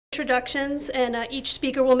Introductions, and each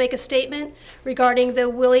speaker will make a statement regarding the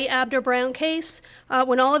Willie Abner Brown case.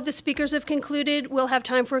 When all of the speakers have concluded, we'll have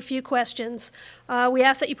time for a few questions. We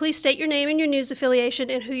ask that you please state your name and your news affiliation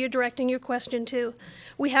and who you're directing your question to.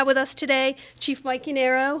 We have with us today Chief Mike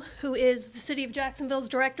Yanero, who is the City of Jacksonville's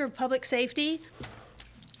Director of Public Safety.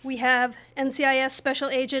 We have NCIS Special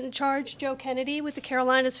Agent in Charge Joe Kennedy with the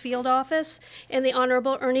Carolinas Field Office, and the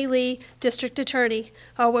Honorable Ernie Lee, District Attorney.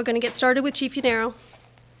 We're going to get started with Chief Yanero.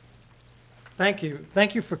 Thank you.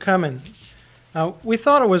 Thank you for coming. We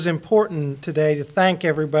thought it was important today to thank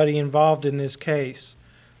everybody involved in this case.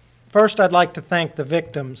 First, I'd like to thank the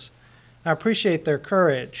victims. I appreciate their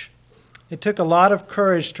courage. It took a lot of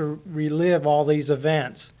courage to relive all these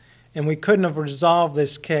events, and we couldn't have resolved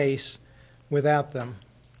this case without them.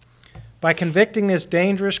 By convicting this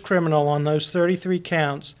dangerous criminal on those 33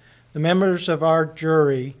 counts, the members of our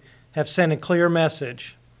jury have sent a clear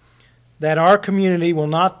message that our community will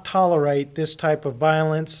not tolerate this type of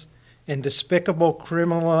violence and despicable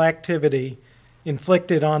criminal activity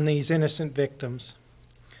inflicted on these innocent victims.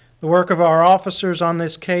 The work of our officers on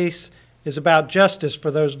this case is about justice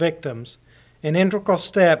for those victims, an integral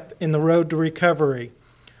step in the road to recovery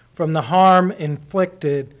from the harm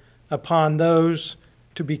inflicted upon those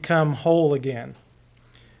to become whole again.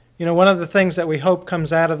 You know, one of the things that we hope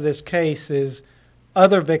comes out of this case is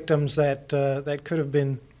other victims that could have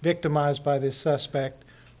been victimized by this suspect.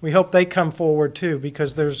 We hope they come forward too,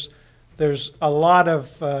 because there's a lot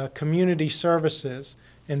of community services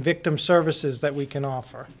and victim services that we can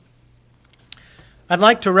offer. I'd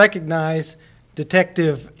like to recognize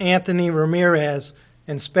Detective Anthony Ramirez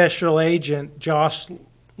and Special Agent Josh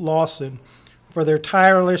Lawson for their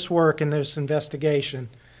tireless work in this investigation.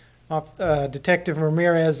 Detective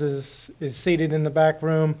Ramirez is seated in the back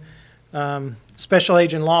room. Special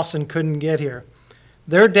Agent Lawson couldn't get here.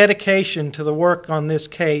 Their dedication to the work on this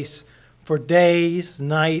case for days,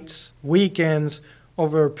 nights, weekends,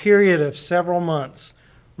 over a period of several months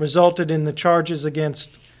resulted in the charges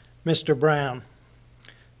against Mr. Brown.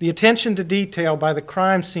 The attention to detail by the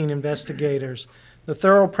crime scene investigators, the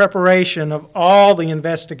thorough preparation of all the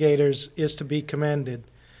investigators is to be commended.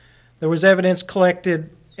 There was evidence collected,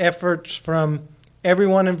 efforts from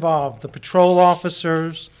everyone involved, the patrol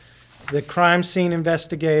officers, the crime scene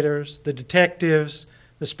investigators, the detectives,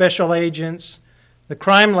 the special agents, the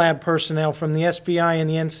crime lab personnel from the SBI and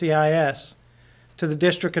the NCIS, to the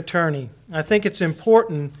district attorney. I think it's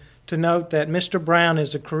important to note that Mr. Brown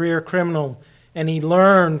is a career criminal and he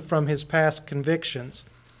learned from his past convictions.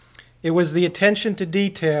 It was the attention to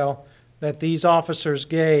detail that these officers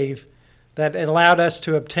gave that allowed us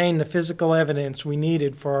to obtain the physical evidence we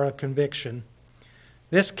needed for our conviction.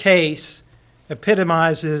 This case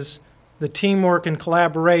epitomizes the teamwork and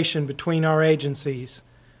collaboration between our agencies,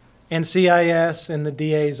 NCIS and the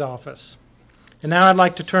DA's office. And now I'd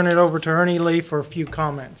like to turn it over to Ernie Lee for a few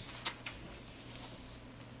comments.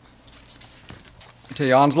 I tell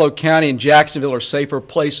you, Onslow County and Jacksonville are safer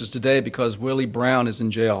places today because Willie Brown is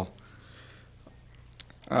in jail.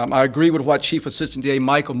 I agree with what Chief Assistant DA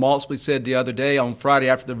Michael Maltsby said the other day on Friday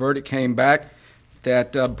after the verdict came back,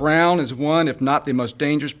 that Brown is one, if not the most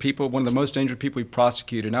dangerous people, one of the most dangerous people we've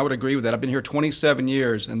prosecuted. And I would agree with that. I've been here 27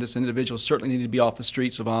 years, and this individual certainly needed to be off the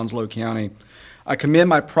streets of Onslow County. I commend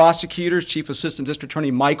my prosecutors, Chief Assistant District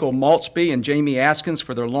Attorney Michael Maltsby and Jamie Askins,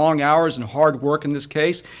 for their long hours and hard work in this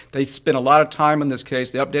case. They've spent a lot of time on this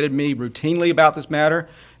case. They updated me routinely about this matter,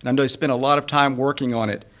 and I know they spent a lot of time working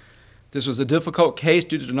on it. This was a difficult case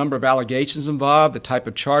due to the number of allegations involved, the type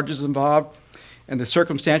of charges involved, and the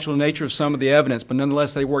circumstantial nature of some of the evidence, but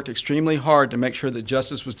nonetheless they worked extremely hard to make sure that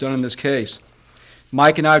justice was done in this case.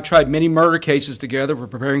 Mike and I have tried many murder cases together. We're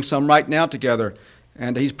preparing some right now together,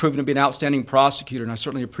 and he's proven to be an outstanding prosecutor, and I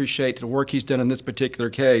certainly appreciate the work he's done in this particular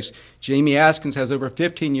case. Jamie Askins has over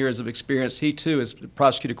 15 years of experience. He too has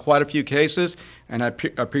prosecuted quite a few cases, and I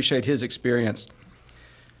appreciate his experience.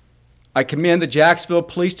 I commend the Jacksonville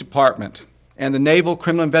Police Department and the Naval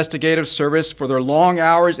Criminal Investigative Service for their long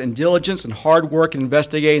hours and diligence and hard work in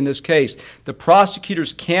investigating this case. The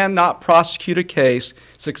prosecutors cannot prosecute a case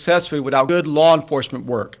successfully without good law enforcement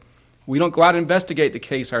work. We don't go out and investigate the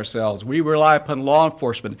case ourselves. We rely upon law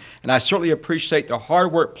enforcement, and I certainly appreciate the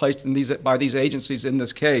hard work placed in by these agencies in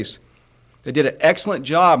this case. They did an excellent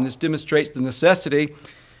job, and this demonstrates the necessity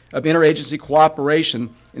of interagency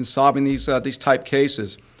cooperation in solving these type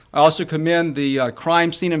cases. I also commend the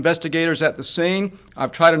crime scene investigators at the scene.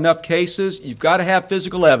 I've tried enough cases. You've got to have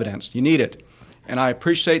physical evidence. You need it. And I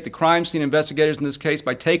appreciate the crime scene investigators in this case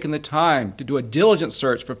by taking the time to do a diligent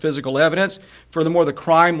search for physical evidence. Furthermore, the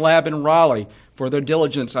crime lab in Raleigh for their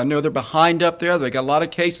diligence. I know they're behind up there. They've got a lot of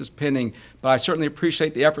cases pending, but I certainly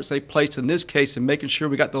appreciate the efforts they placed in this case in making sure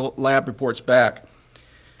we got the lab reports back.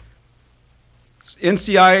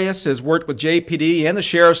 NCIS has worked with JPD and the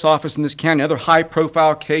Sheriff's Office in this county, other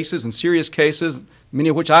high-profile cases and serious cases, many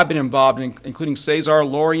of which I've been involved in, including Cesar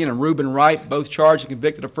Lorian and Reuben Wright, both charged and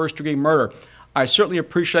convicted of first-degree murder. I certainly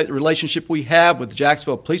appreciate the relationship we have with the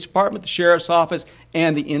Jacksonville Police Department, the Sheriff's Office,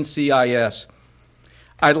 and the NCIS.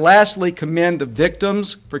 I'd lastly commend the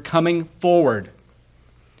victims for coming forward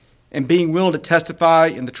and being willing to testify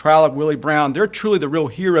in the trial of Willie Brown. They're truly the real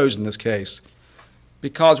heroes in this case,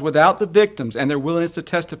 because without the victims and their willingness to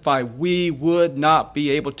testify, we would not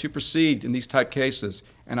be able to proceed in these type cases.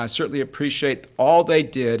 And I certainly appreciate all they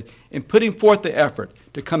did in putting forth the effort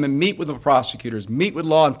to come and meet with the prosecutors, meet with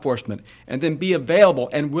law enforcement, and then be available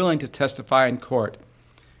and willing to testify in court.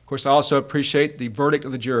 Of course, I also appreciate the verdict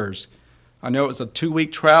of the jurors. I know it was a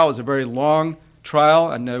 2-week trial. It was a very long trial.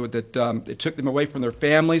 I know that it took them away from their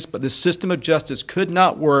families, but this system of justice could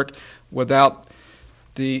not work without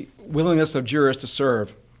the willingness of jurors to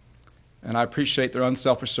serve. And I appreciate their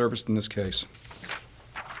unselfish service in this case.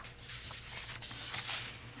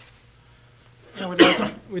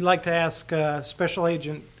 We'd like to ask Special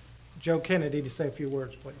Agent Joe Kennedy to say a few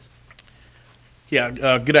words, please.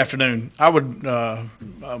 Yeah, good afternoon. I would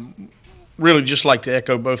really just like to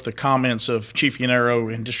echo both the comments of Chief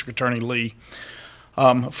Yanero and District Attorney Lee.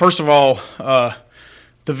 First of all,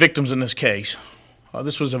 the victims in this case.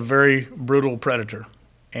 This was a very brutal predator,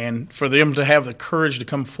 and for them to have the courage to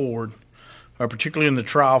come forward, particularly in the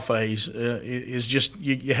trial phase, is just,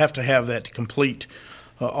 you have to have that to complete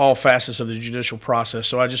all facets of the judicial process.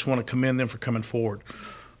 So I just want to commend them for coming forward.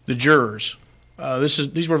 The jurors,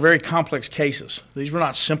 these were very complex cases. These were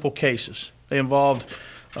not simple cases. They involved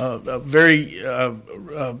very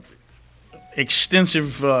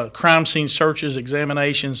extensive crime scene searches,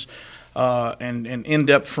 examinations, and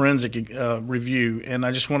in-depth forensic review. And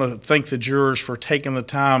I just want to thank the jurors for taking the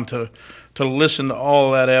time to listen to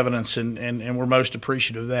all of that evidence, and we're most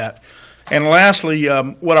appreciative of that. And lastly,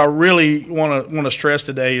 what I really want to stress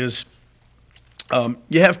today is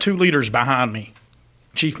you have two leaders behind me,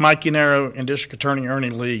 Chief Mike Yanero and District Attorney Ernie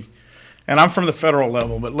Lee. And I'm from the federal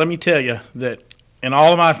level, but let me tell you that in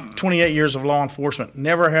all of my 28 years of law enforcement,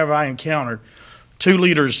 never have I encountered two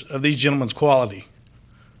leaders of these gentlemen's quality.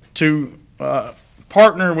 To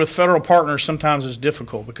partner with federal partners sometimes is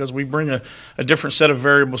difficult because we bring a different set of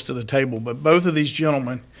variables to the table. But both of these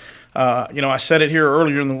gentlemen, I said it here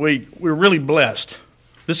earlier in the week, we're really blessed.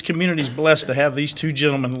 This community is blessed to have these two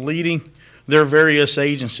gentlemen leading their various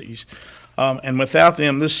agencies. And without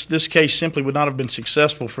them, this case simply would not have been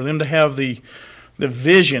successful. For them to have the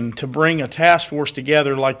vision to bring a task force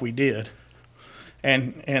together like we did,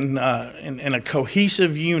 and a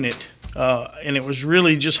cohesive unit, and it was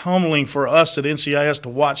really just humbling for us at NCIS to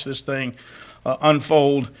watch this thing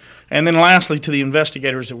unfold. And then lastly, to the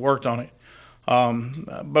investigators that worked on it.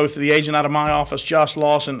 Both the agent out of my office, Josh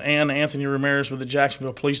Lawson, and Anthony Ramirez with the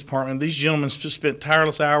Jacksonville Police Department. These gentlemen just spent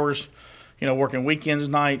tireless hours, working weekends,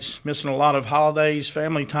 nights, missing a lot of holidays,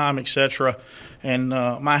 family time, etc. And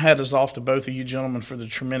my hat is off to both of you gentlemen for the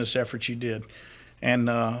tremendous effort you did. And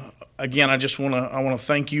again, I want to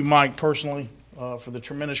thank you, Mike, personally, for the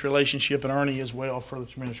tremendous relationship, and Ernie as well for the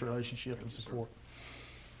tremendous relationship and support.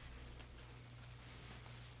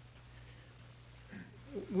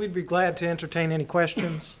 We'd be glad to entertain any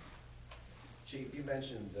questions. Chief, you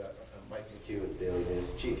mentioned, Mike McHugh at the Daily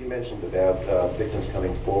News. Chief, you mentioned about victims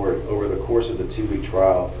coming forward. Over the course of the 2-week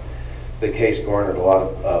trial, the case garnered a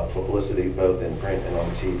lot of publicity both in print and on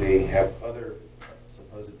TV. Have other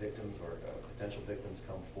supposed victims or potential victims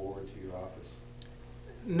come forward to your office?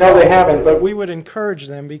 No, they haven't, but we would encourage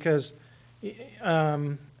them because,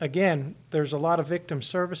 again, there's a lot of victim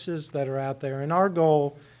services that are out there, and our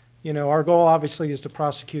goal obviously is to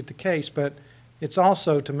prosecute the case, but it's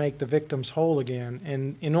also to make the victims whole again.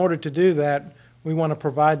 And in order to do that, we want to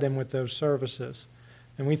provide them with those services.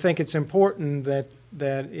 And we think it's important that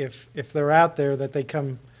if they're out there, that they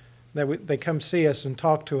come see us and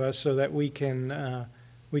talk to us so that we can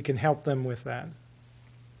help them with that.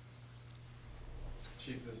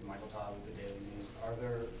 Chief, this is Michael Todd with the Daily News. Are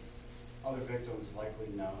there other victims likely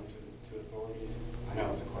known to authorities? I know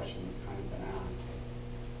it's a question that's kind of been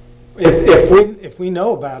asked. If we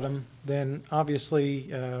know about them, then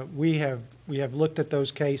obviously we have looked at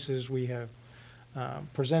those cases. We have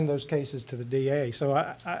presented those cases to the DA. So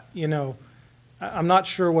I'm not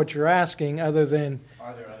sure what you're asking, other than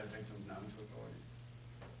Are there other victims known to authorities?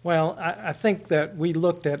 Well, I think that we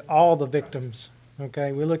looked at all the victims,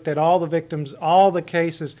 okay? We looked at all the victims, all the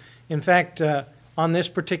cases. In fact, on this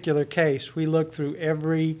particular case, we looked through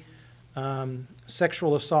every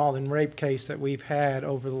sexual assault and rape case that we've had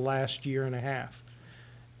over the last year and a half.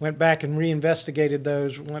 Went back and reinvestigated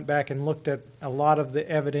those, went back and looked at a lot of the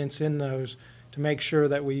evidence in those to make sure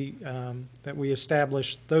that we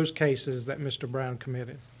established those cases that Mr. Brown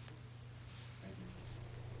committed.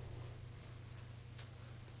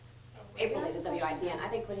 April is a WITN. I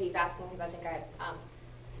think what he's asking is, I think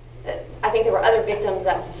there were other victims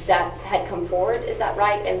that had come forward. Is that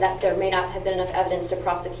right? And that there may not have been enough evidence to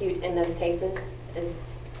prosecute in those cases. Is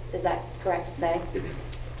that correct to say?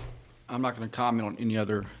 I'm not going to comment on any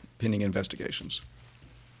other pending investigations.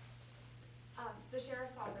 The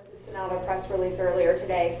sheriff's office had sent out a press release earlier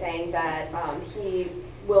today saying that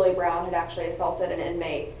Willie Brown, had actually assaulted an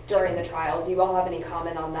inmate during the trial. Do you all have any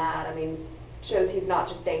comment on that? I mean, shows he's not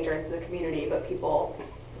just dangerous to the community, but people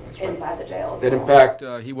inside the jail as well. That in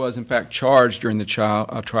fact, he was in fact charged during the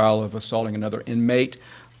trial of assaulting another inmate.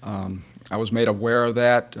 I was made aware of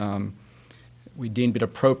that. We deemed it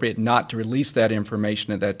appropriate not to release that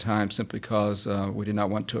information at that time simply because we did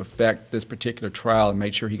not want to affect this particular trial and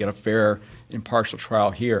made sure he got a fair, impartial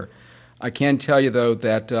trial here. I can tell you, though,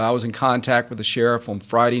 that I was in contact with the sheriff on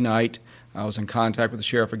Friday night. I was in contact with the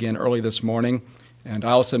sheriff again early this morning. And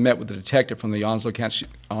I also met with the detective from the Onslow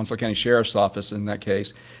County Sheriff's Office in that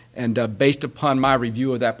case. And based upon my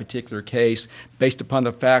review of that particular case, based upon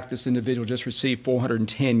the fact this individual just received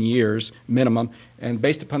 410 years minimum, and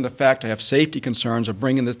based upon the fact I have safety concerns of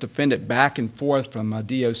bringing this defendant back and forth from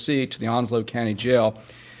DOC to the Onslow County Jail,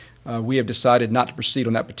 we have decided not to proceed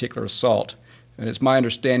on that particular assault. And it's my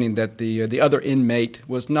understanding that the other inmate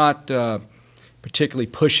was not particularly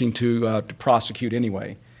pushing to prosecute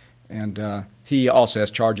anyway. And he also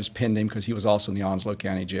has charges pending because he was also in the Onslow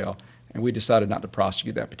County Jail. And we decided not to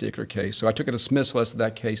prosecute that particular case. So I took a dismissal as to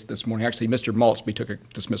that case this morning. Actually, Mr. Maltsby took a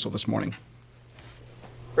dismissal this morning.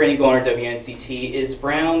 Brandon Garner, WNCT. Is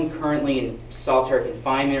Brown currently in solitary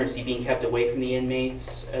confinement, or is he being kept away from the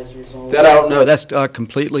inmates as a result? That I don't know. That's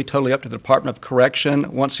completely, totally up to the Department of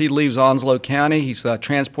Correction. Once he leaves Onslow County, he's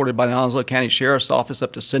transported by the Onslow County Sheriff's Office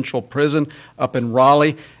up to Central Prison up in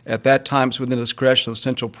Raleigh. At that time, it's within the discretion of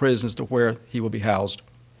Central Prison as to where he will be housed.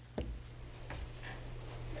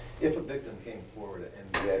 If a victim came forward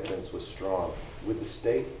and the evidence was strong, would the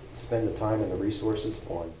state spend the time and the resources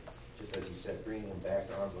on, just as you said, bringing them back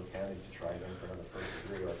to Onslow County to try them for another first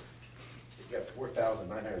degree? Like, if you have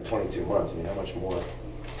 4,922 months, I mean, how much more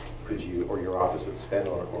could you or your office would spend,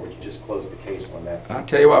 or would you just close the case on that? I'll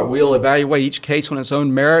tell you what, we'll evaluate each case on its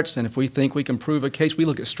own merits, and if we think we can prove a case, we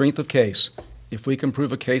look at strength of case. If we can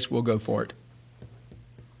prove a case, we'll go for it.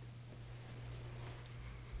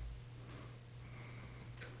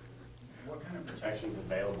 What kind of protections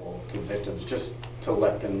available to victims, just to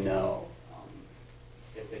let them know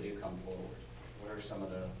if they do come forward? What are some of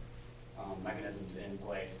the mechanisms in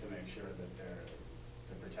place to make sure that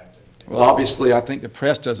they're protected? Well, obviously, I think the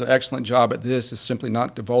press does an excellent job at this, is simply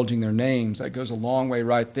not divulging their names. That goes a long way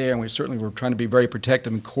right there, and we certainly were trying to be very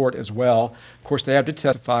protective in court as well. Of course, they have to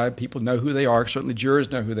testify. People know who they are. Certainly,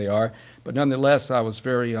 jurors know who they are. But nonetheless, I was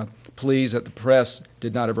very pleased that the press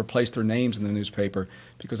did not ever place their names in the newspaper,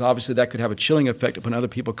 because obviously that could have a chilling effect upon other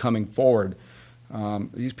people coming forward.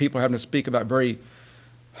 These people are having to speak about very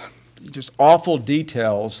just awful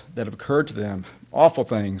details that have occurred to them, awful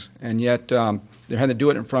things, and yet they're having to do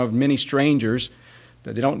it in front of many strangers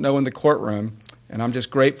that they don't know in the courtroom, and I'm just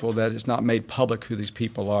grateful that it's not made public who these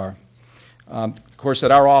people are. Of course, at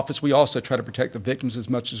our office, we also try to protect the victims as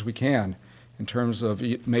much as we can in terms of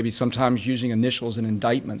maybe sometimes using initials in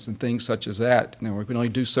indictments and things such as that. Now, we can only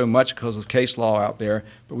do so much because of case law out there,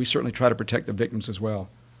 but we certainly try to protect the victims as well.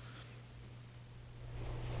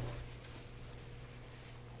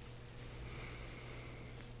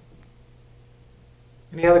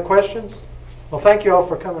 Any other questions? Well, thank you all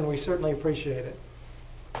for coming. We certainly appreciate it.